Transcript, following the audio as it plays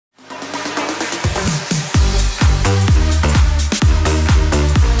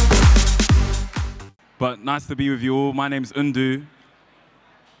but nice to be with you all. My name's Ndu.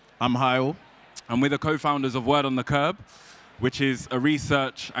 I'm Hayel. And we're the co-founders of Word on the Curb, which is a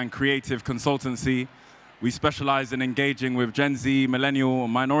research and creative consultancy. We specialize in engaging with Gen Z, millennial,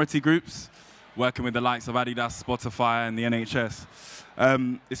 and minority groups, working with the likes of Adidas, Spotify, and the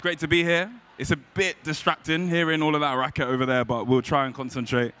NHS. It's great to be here. It's a bit distracting hearing all of that racket over there, but we'll try and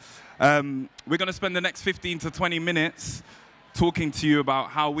concentrate. We're going to spend the next 15 to 20 minutes talking to you about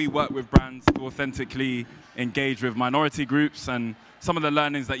how we work with brands to authentically engage with minority groups and some of the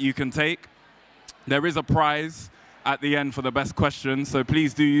learnings that you can take. There is a prize at the end for the best questions, so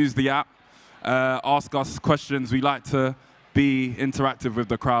please do use the app. Ask us questions. We like to be interactive with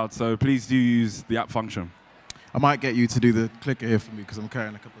the crowd, so please do use the app function. I might get you to do the clicker here for me because I'm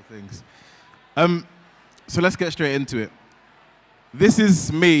carrying a couple of things. So let's get straight into it. This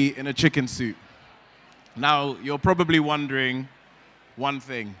is me in a chicken suit. Now, you're probably wondering one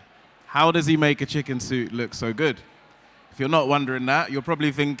thing. How does he make a chicken suit look so good? If you're not wondering that, you're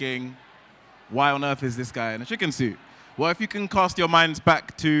probably thinking, why on earth is this guy in a chicken suit? Well, if you can cast your minds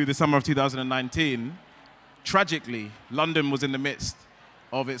back to the summer of 2019, tragically, London was in the midst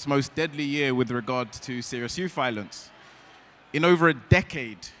of its most deadly year with regard to serious youth violence. In over a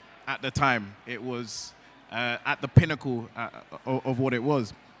decade at the time, it was at the pinnacle of what it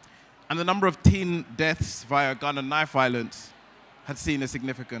was. And the number of teen deaths via gun and knife violence had seen a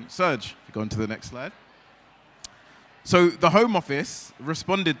significant surge. If you go on to the next slide. So the Home Office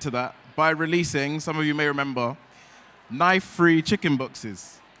responded to that by releasing, some of you may remember, knife-free chicken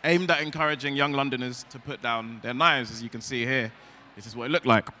boxes aimed at encouraging young Londoners to put down their knives. As you can see here, this is what it looked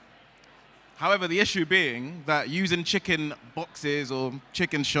like. However, the issue being that using chicken boxes or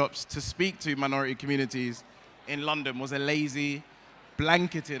chicken shops to speak to minority communities in London was a lazy,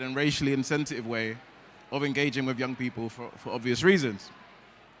 blanketed and racially insensitive way of engaging with young people for obvious reasons.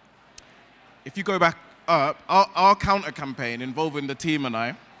 If you go back up, our counter campaign involving the team and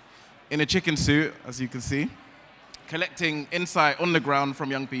I, in a chicken suit, as you can see, collecting insight on the ground from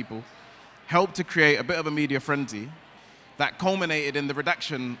young people, helped to create a bit of a media frenzy that culminated in the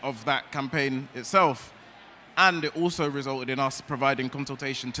redaction of that campaign itself. And it also resulted in us providing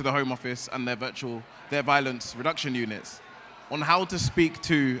consultation to the Home Office and their violence reduction units on how to speak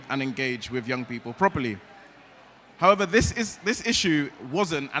to and engage with young people properly. However, this issue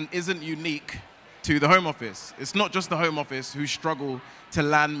wasn't and isn't unique to the Home Office. It's not just the Home Office who struggle to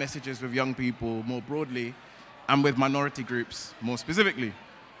land messages with young people more broadly and with minority groups more specifically.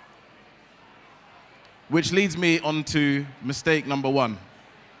 Which leads me on to mistake number one,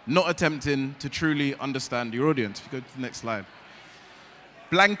 not attempting to truly understand your audience. If you go to the next slide.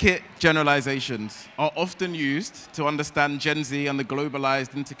 Blanket generalizations are often used to understand Gen Z and the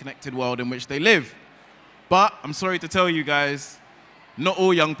globalized, interconnected world in which they live. But I'm sorry to tell you guys, not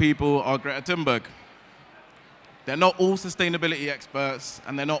all young people are Greta Thunberg. They're not all sustainability experts,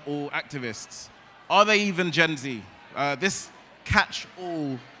 and they're not all activists. Are they even Gen Z? This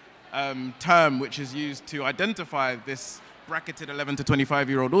catch-all term, which is used to identify this bracketed 11 to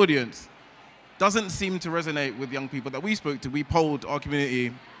 25-year-old audience, doesn't seem to resonate with young people that we spoke to. We polled our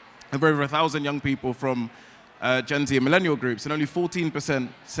community of over 1,000 young people from Gen Z and millennial groups, and only 14%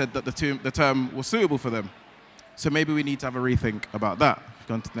 said that the term was suitable for them. So maybe we need to have a rethink about that.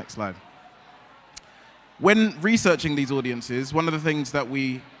 Go on to the next slide. When researching these audiences, one of the things that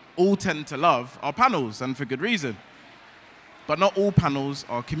we all tend to love are panels, and for good reason. But not all panels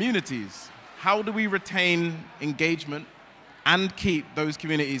are communities. How do we retain engagement and keep those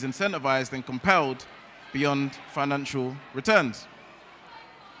communities incentivized and compelled beyond financial returns?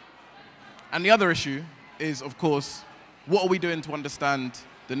 And the other issue is, of course, what are we doing to understand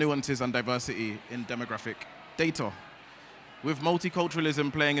the nuances and diversity in demographic data? With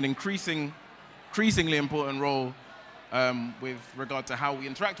multiculturalism playing an increasingly important role with regard to how we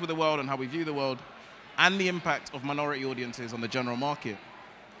interact with the world and how we view the world, and the impact of minority audiences on the general market,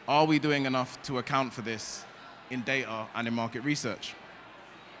 are we doing enough to account for this in data and in market research?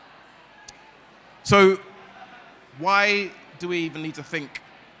 So why do we even need to think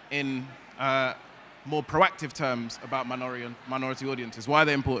in more proactive terms about minority audiences? Why are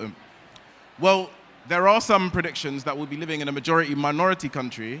they important? Well, there are some predictions that we'll be living in a majority minority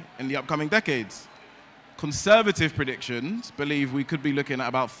country in the upcoming decades. Conservative predictions believe we could be looking at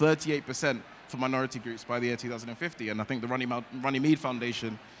about 38% for minority groups by the year 2050, and I think the Runnymede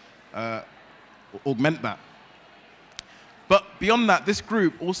Foundation augment that. But beyond that, this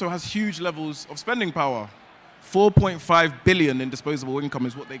group also has huge levels of spending power. 4.5 billion in disposable income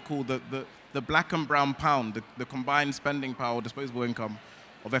is what they call the black and brown pound, the combined spending power, disposable income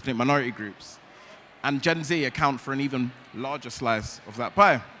of ethnic minority groups. And Gen Z account for an even larger slice of that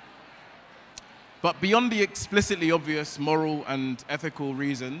pie. But beyond the explicitly obvious moral and ethical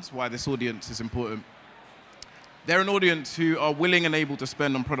reasons why this audience is important, they're an audience who are willing and able to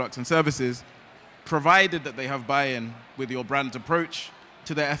spend on products and services, provided that they have buy-in with your brand's approach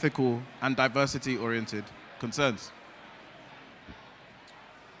to their ethical and diversity-oriented concerns.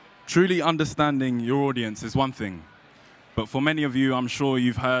 Truly understanding your audience is one thing, but for many of you, I'm sure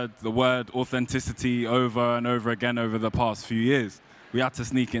you've heard the word authenticity over and over again over the past few years. We had to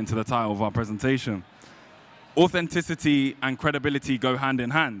sneak it into the title of our presentation. Authenticity and credibility go hand in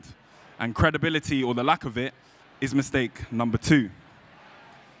hand, and credibility, or the lack of it, is mistake number 2.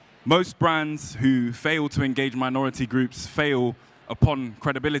 Most brands who fail to engage minority groups fail upon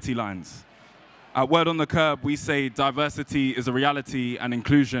credibility lines. At Word on the Curb, we say diversity is a reality and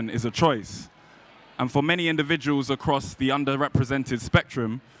inclusion is a choice. And for many individuals across the underrepresented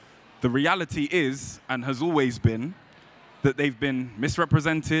spectrum, the reality is, and has always been, that they've been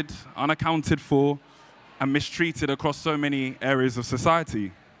misrepresented, unaccounted for, and mistreated across so many areas of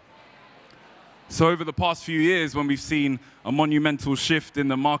society. So over the past few years, when we've seen a monumental shift in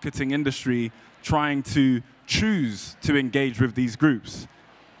the marketing industry trying to choose to engage with these groups,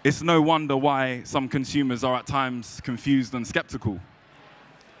 it's no wonder why some consumers are at times confused and skeptical.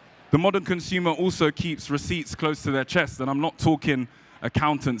 The modern consumer also keeps receipts close to their chest, and I'm not talking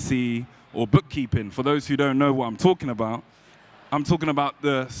accountancy or bookkeeping. For those who don't know what I'm talking about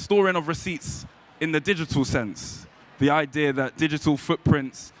the storing of receipts in the digital sense. The idea that digital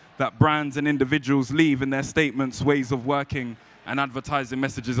footprints that brands and individuals leave in their statements, ways of working, and advertising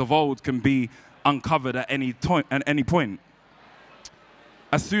messages of old can be uncovered at any point.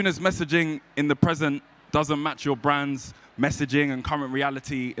 As soon as messaging in the present doesn't match your brand's messaging and current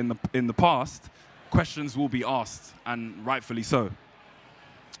reality in the past, questions will be asked, and rightfully so.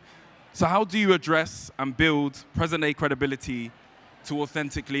 So how do you address and build present-day credibility to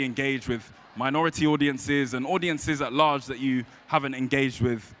authentically engage with minority audiences and audiences at large that you haven't engaged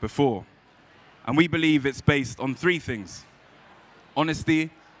with before? And we believe it's based on 3 things: honesty,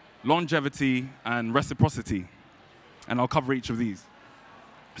 longevity, and reciprocity. And I'll cover each of these.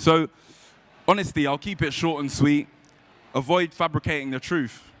 So, honesty, I'll keep it short and sweet. Avoid fabricating the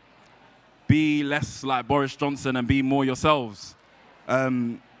truth. Be less like Boris Johnson and be more yourselves.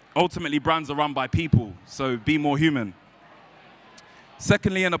 Ultimately, brands are run by people, so be more human.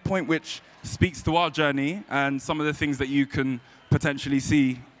 Secondly, and a point which speaks to our journey and some of the things that you can potentially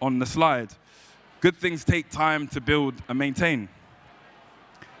see on the slide, good things take time to build and maintain.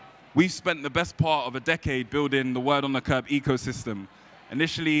 We've spent the best part of a decade building the Word on the Curb ecosystem,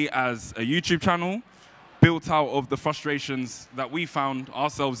 initially as a YouTube channel, built out of the frustrations that we found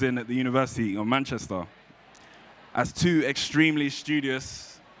ourselves in at the University of Manchester. As 2 extremely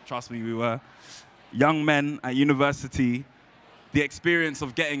studious, trust me, we were, young men at university, the experience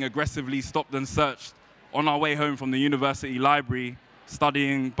of getting aggressively stopped and searched on our way home from the university library,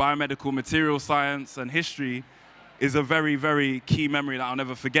 studying biomedical material science and history, is a very, very key memory that I'll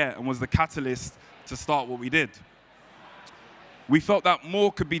never forget and was the catalyst to start what we did. We felt that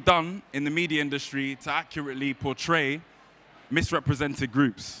more could be done in the media industry to accurately portray misrepresented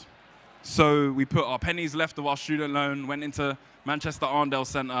groups. So we put our pennies left of our student loan, went into Manchester Arndale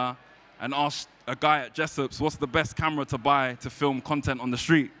Centre and asked a guy at Jessop's what's the best camera to buy to film content on the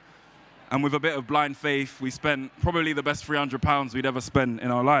street. And with a bit of blind faith, we spent probably the best £300 we'd ever spent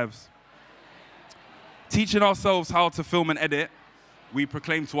in our lives. Teaching ourselves how to film and edit, we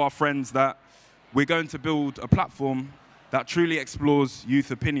proclaimed to our friends that we're going to build a platform that truly explores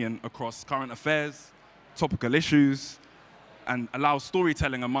youth opinion across current affairs, topical issues, and allows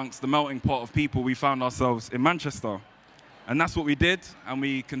storytelling amongst the melting pot of people we found ourselves in Manchester. And that's what we did, and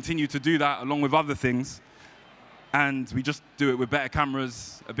we continue to do that along with other things. And we just do it with better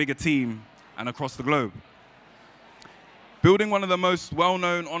cameras, a bigger team, and across the globe. Building one of the most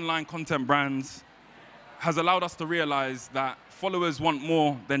well-known online content brands has allowed us to realize that followers want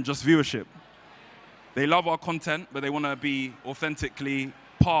more than just viewership. They love our content, but they want to be authentically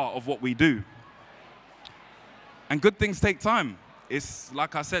part of what we do. And good things take time. It's,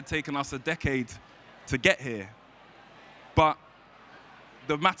 like I said, taken us a decade to get here. But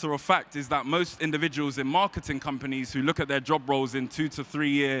the matter of fact is that most individuals in marketing companies who look at their job roles in 2 to 3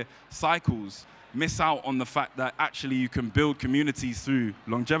 year cycles miss out on the fact that actually you can build communities through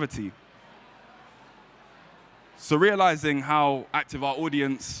longevity. So realizing how active our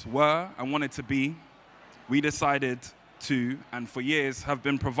audience were and wanted to be, we decided to, and for years, have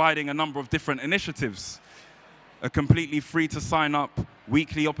been providing a number of different initiatives. A completely free to sign up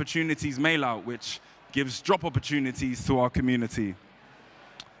weekly opportunities mail out, which gives job opportunities to our community.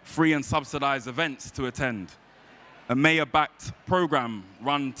 Free and subsidized events to attend. a mayor-backed program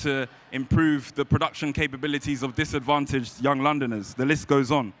run to improve the production capabilities of disadvantaged young Londoners. The list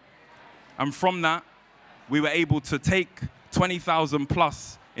goes on. And from that, we were able to take 20,000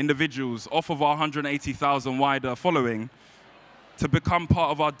 plus individuals off of our 180,000 wider following to become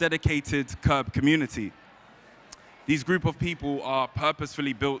part of our dedicated Curb community. These group of people are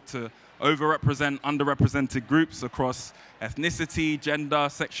purposefully built to overrepresent underrepresented groups across ethnicity, gender,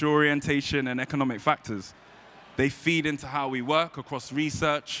 sexual orientation, and economic factors. They feed into how we work across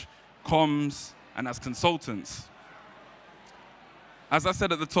research, comms, and as consultants. As I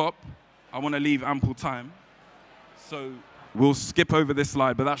said at the top, I want to leave ample time. So we'll skip over this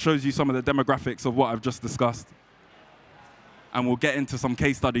slide, but that shows you some of the demographics of what I've just discussed. And we'll get into some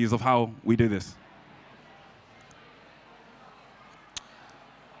case studies of how we do this.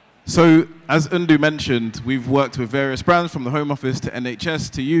 So, as Ndu mentioned, we've worked with various brands from the Home Office to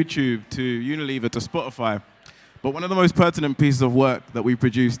NHS to YouTube to Unilever to Spotify. But one of the most pertinent pieces of work that we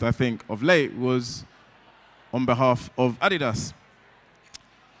produced, I think, of late was on behalf of Adidas.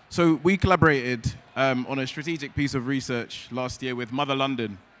 So we collaborated on a strategic piece of research last year with Mother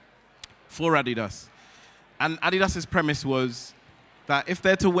London for Adidas. And Adidas's premise was that if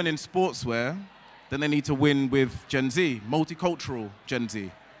they're to win in sportswear, then they need to win with Gen Z, multicultural Gen Z.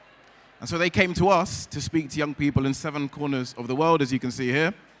 And so they came to us to speak to young people in 7 corners of the world, as you can see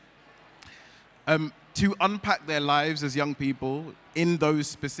here, to unpack their lives as young people in those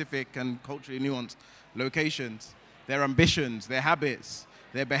specific and culturally nuanced locations, their ambitions, their habits,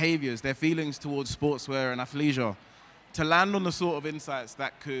 their behaviors, their feelings towards sportswear and athleisure, to land on the sort of insights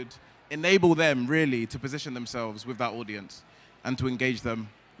that could enable them really to position themselves with that audience and to engage them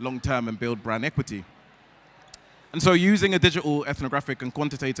long-term and build brand equity. And so using a digital ethnographic and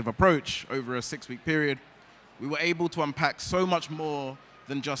quantitative approach over a 6-week period, we were able to unpack so much more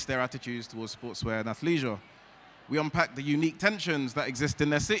than just their attitudes towards sportswear and athleisure. We unpacked the unique tensions that exist in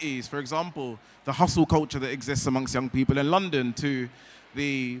their cities. For example, the hustle culture that exists amongst young people in London, to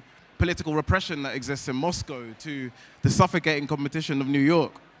the political repression that exists in Moscow, to the suffocating competition of New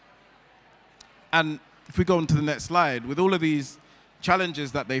York. And if we go on to the next slide, with all of these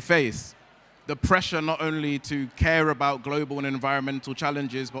challenges that they face, the pressure not only to care about global and environmental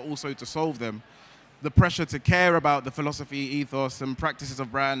challenges, but also to solve them, the pressure to care about the philosophy, ethos, and practices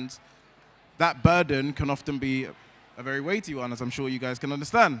of brands, that burden can often be a very weighty one, as I'm sure you guys can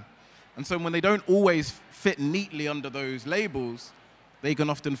understand. And so when they don't always fit neatly under those labels, they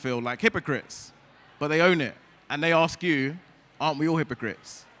can often feel like hypocrites. But they own it. And they ask you, aren't we all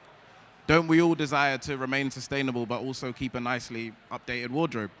hypocrites? Don't we all desire to remain sustainable, but also keep a nicely updated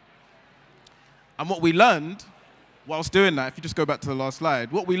wardrobe? And what we learned whilst doing that, if you just go back to the last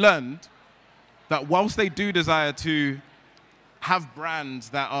slide, what we learned that whilst they do desire to have brands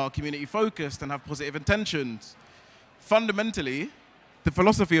that are community focused and have positive intentions, fundamentally, the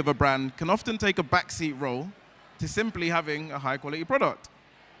philosophy of a brand can often take a backseat role to simply having a high quality product.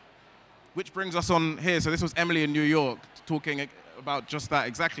 Which brings us on here. So this was Emily in New York talking about just that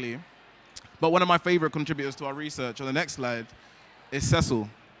exactly. But one of my favorite contributors to our research on the next slide is Cecil.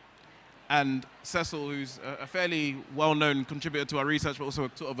 And Cecil, who's a fairly well-known contributor to our research, but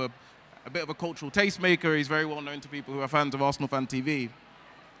also sort of a bit of a cultural tastemaker. He's very well known to people who are fans of Arsenal Fan TV.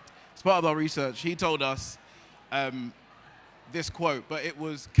 As part of our research, he told us this quote, but it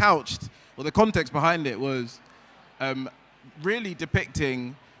was couched, or the context behind it was really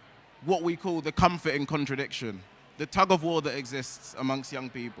depicting what we call the comfort in contradiction, the tug of war that exists amongst young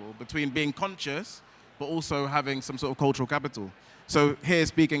people between being conscious, but also having some sort of cultural capital. So here,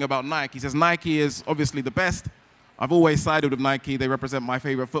 speaking about Nike, he says, Nike is obviously the best. I've always sided with Nike. They represent my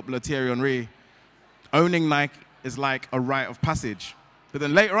favorite footballer, Thierry Henry. Owning Nike is like a rite of passage. But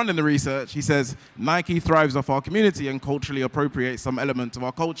then later on in the research, he says, Nike thrives off our community and culturally appropriates some elements of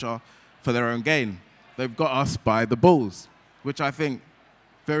our culture for their own gain. They've got us by the balls, which I think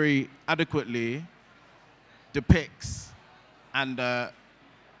very adequately depicts and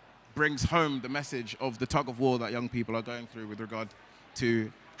brings home the message of the tug of war that young people are going through with regard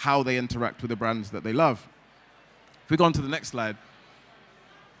to how they interact with the brands that they love. If we go on to the next slide.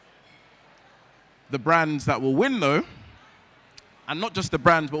 The brands that will win, though, and not just the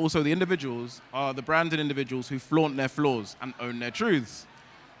brands, but also the individuals, are the brands and individuals who flaunt their flaws and own their truths.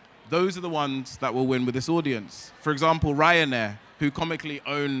 Those are the ones that will win with this audience. For example, Ryanair, who comically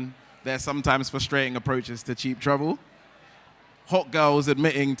own their sometimes frustrating approaches to cheap travel. Hot girls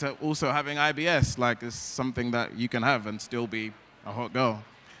admitting to also having IBS, like it's something that you can have and still be a hot girl.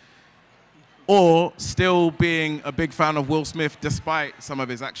 Or still being a big fan of Will Smith despite some of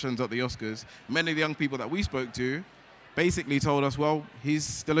his actions at the Oscars. Many of the young people that we spoke to basically told us, well, he's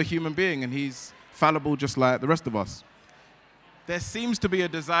still a human being and he's fallible just like the rest of us. There seems to be a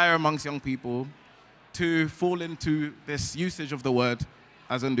desire amongst young people to fall into this usage of the word,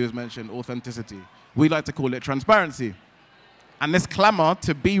 as Ndu has mentioned, authenticity. We like to call it transparency. And this clamor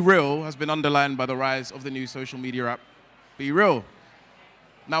to be real has been underlined by the rise of the new social media app, Be Real.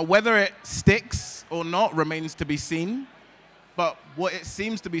 Now, whether it sticks or not remains to be seen, but what it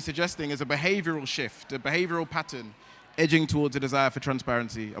seems to be suggesting is a behavioral shift, a behavioral pattern edging towards a desire for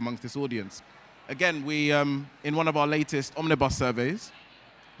transparency amongst this audience. Again, we, in one of our latest omnibus surveys,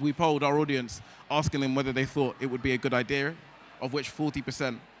 we polled our audience, asking them whether they thought it would be a good idea, of which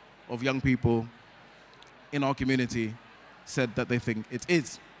 40% of young people in our community said that they think it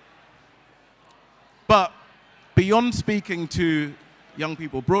is. But beyond speaking to young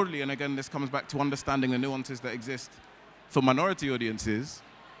people broadly, and again, this comes back to understanding the nuances that exist for minority audiences,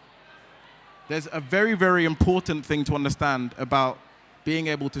 there's a very, very important thing to understand about being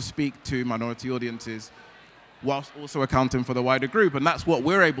able to speak to minority audiences whilst also accounting for the wider group. And that's what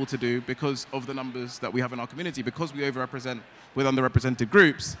we're able to do because of the numbers that we have in our community. Because we overrepresent with underrepresented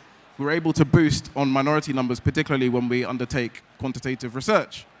groups, we're able to boost on minority numbers, particularly when we undertake quantitative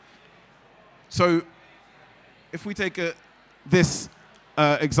research. So if we take this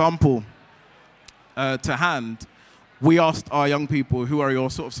example to hand, we asked our young people, who are your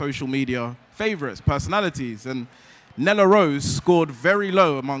sort of social media favorites, personalities? And Nella Rose scored very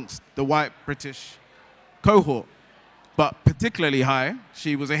low amongst the white British cohort, but particularly high.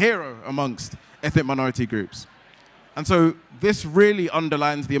 She was a hero amongst ethnic minority groups. And so this really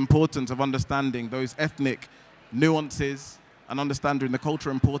underlines the importance of understanding those ethnic nuances and understanding the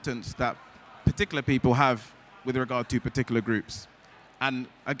cultural importance that particular people have with regard to particular groups. And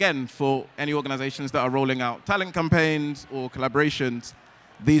again, for any organizations that are rolling out talent campaigns or collaborations,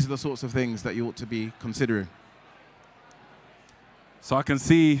 these are the sorts of things that you ought to be considering. So I can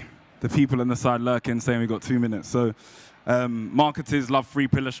see the people on the side lurking, saying we've got 2 minutes. So marketers love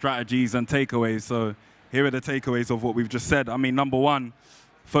 3-pillar strategies and takeaways. So here are the takeaways of what we've just said. I mean, number one,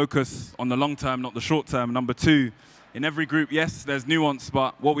 focus on the long term, not the short term. Number two, in every group, yes, there's nuance,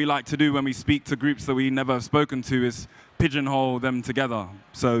 but what we like to do when we speak to groups that we never have spoken to is pigeonhole them together.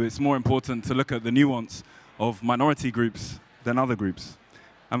 So it's more important to look at the nuance of minority groups than other groups.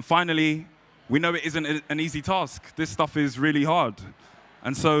 And finally, we know it isn't an easy task. This stuff is really hard.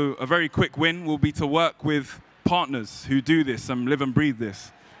 And so a very quick win will be to work with partners who do this and live and breathe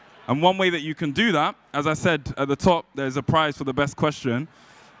this. And one way that you can do that, as I said at the top, there's a prize for the best question.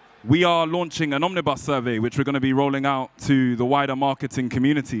 We are launching an omnibus survey, which we're going to be rolling out to the wider marketing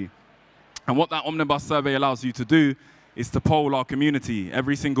community. And what that omnibus survey allows you to do is to poll our community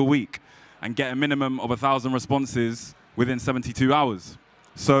every single week and get a minimum of 1,000 responses within 72 hours.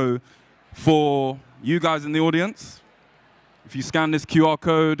 So for you guys in the audience, if you scan this QR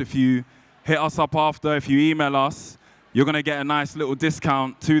code, if you hit us up after, if you email us, you're going to get a nice little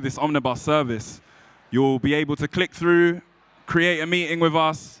discount to this omnibus service. You'll be able to click through, create a meeting with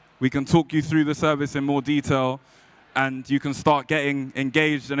us. We can talk you through the service in more detail, and you can start getting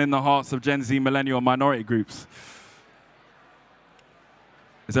engaged and in the hearts of Gen Z, millennial, and minority groups.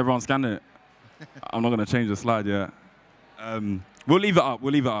 Is everyone scanning it? I'm not going to change the slide yet. We'll leave it up.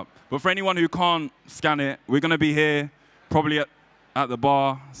 We'll leave it up. But for anyone who can't scan it, we're going to be here probably at the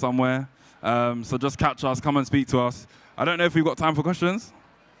bar somewhere. So just catch us. Come and speak to us. I don't know if we've got time for questions.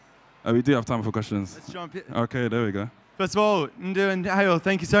 Oh, we do have time for questions. Let's jump in. OK, there we go. First of all, Ndu and Hayel,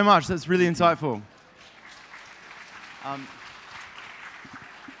 thank you so much. That's really insightful.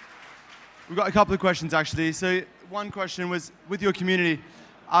 We've got a couple of questions, actually. So one question was, with your community,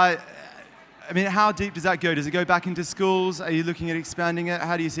 I mean, how deep does that go? Does it go back into schools? Are you looking at expanding it?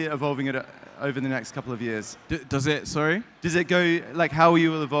 How do you see it evolving over the next couple of years? Does it, sorry? Does it go, like, how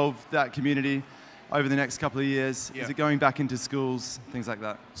you will evolve that community over the next couple of years? Yeah. Is it going back into schools, things like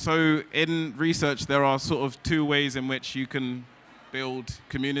that? So in research, there are sort of two ways in which you can build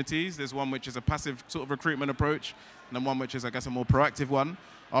communities. There's one which is a passive sort of recruitment approach, and then one which is, I guess, a more proactive one.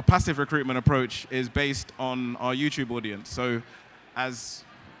 Our passive recruitment approach is based on our YouTube audience. So as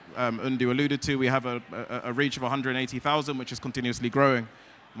Ndu alluded to, we have a reach of 180,000, which is continuously growing.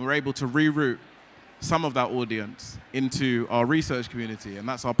 And we're able to reroute some of that audience into our research community, and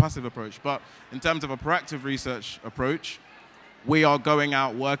that's our passive approach. But in terms of a proactive research approach, we are going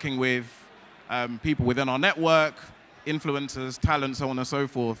out working with people within our network, influencers, talent, so on and so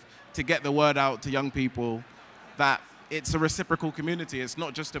forth, to get the word out to young people that it's a reciprocal community. It's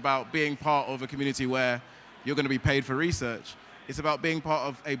not just about being part of a community where you're going to be paid for research. It's about being part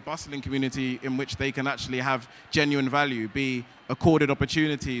of a bustling community in which they can actually have genuine value, be accorded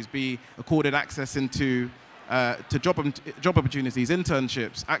opportunities, be accorded access into to job opportunities,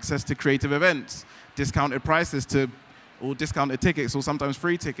 internships, access to creative events, discounted prices or discounted tickets, or sometimes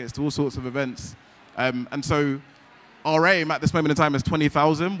free tickets to all sorts of events. And so our aim at this moment in time is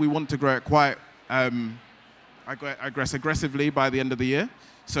 20,000. We want to grow it quite aggressively by the end of the year.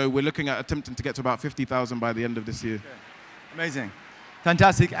 So we're looking at attempting to get to about 50,000 by the end of this year. Okay. Amazing.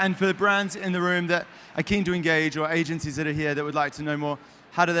 Fantastic. And for the brands in the room that are keen to engage, or agencies that are here that would like to know more,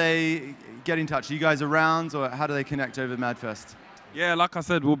 how do they get in touch? Are you guys around, or how do they connect over MadFest? Yeah, like I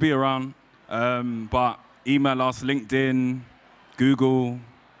said, we'll be around. But email us, LinkedIn, Google,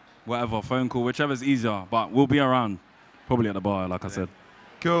 whatever, phone call, whichever's easier. But we'll be around, probably at the bar, like I said.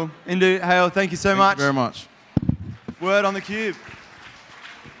 Cool. Ndu, Hayel, thank you so much. Thank you very much. Word on the cube.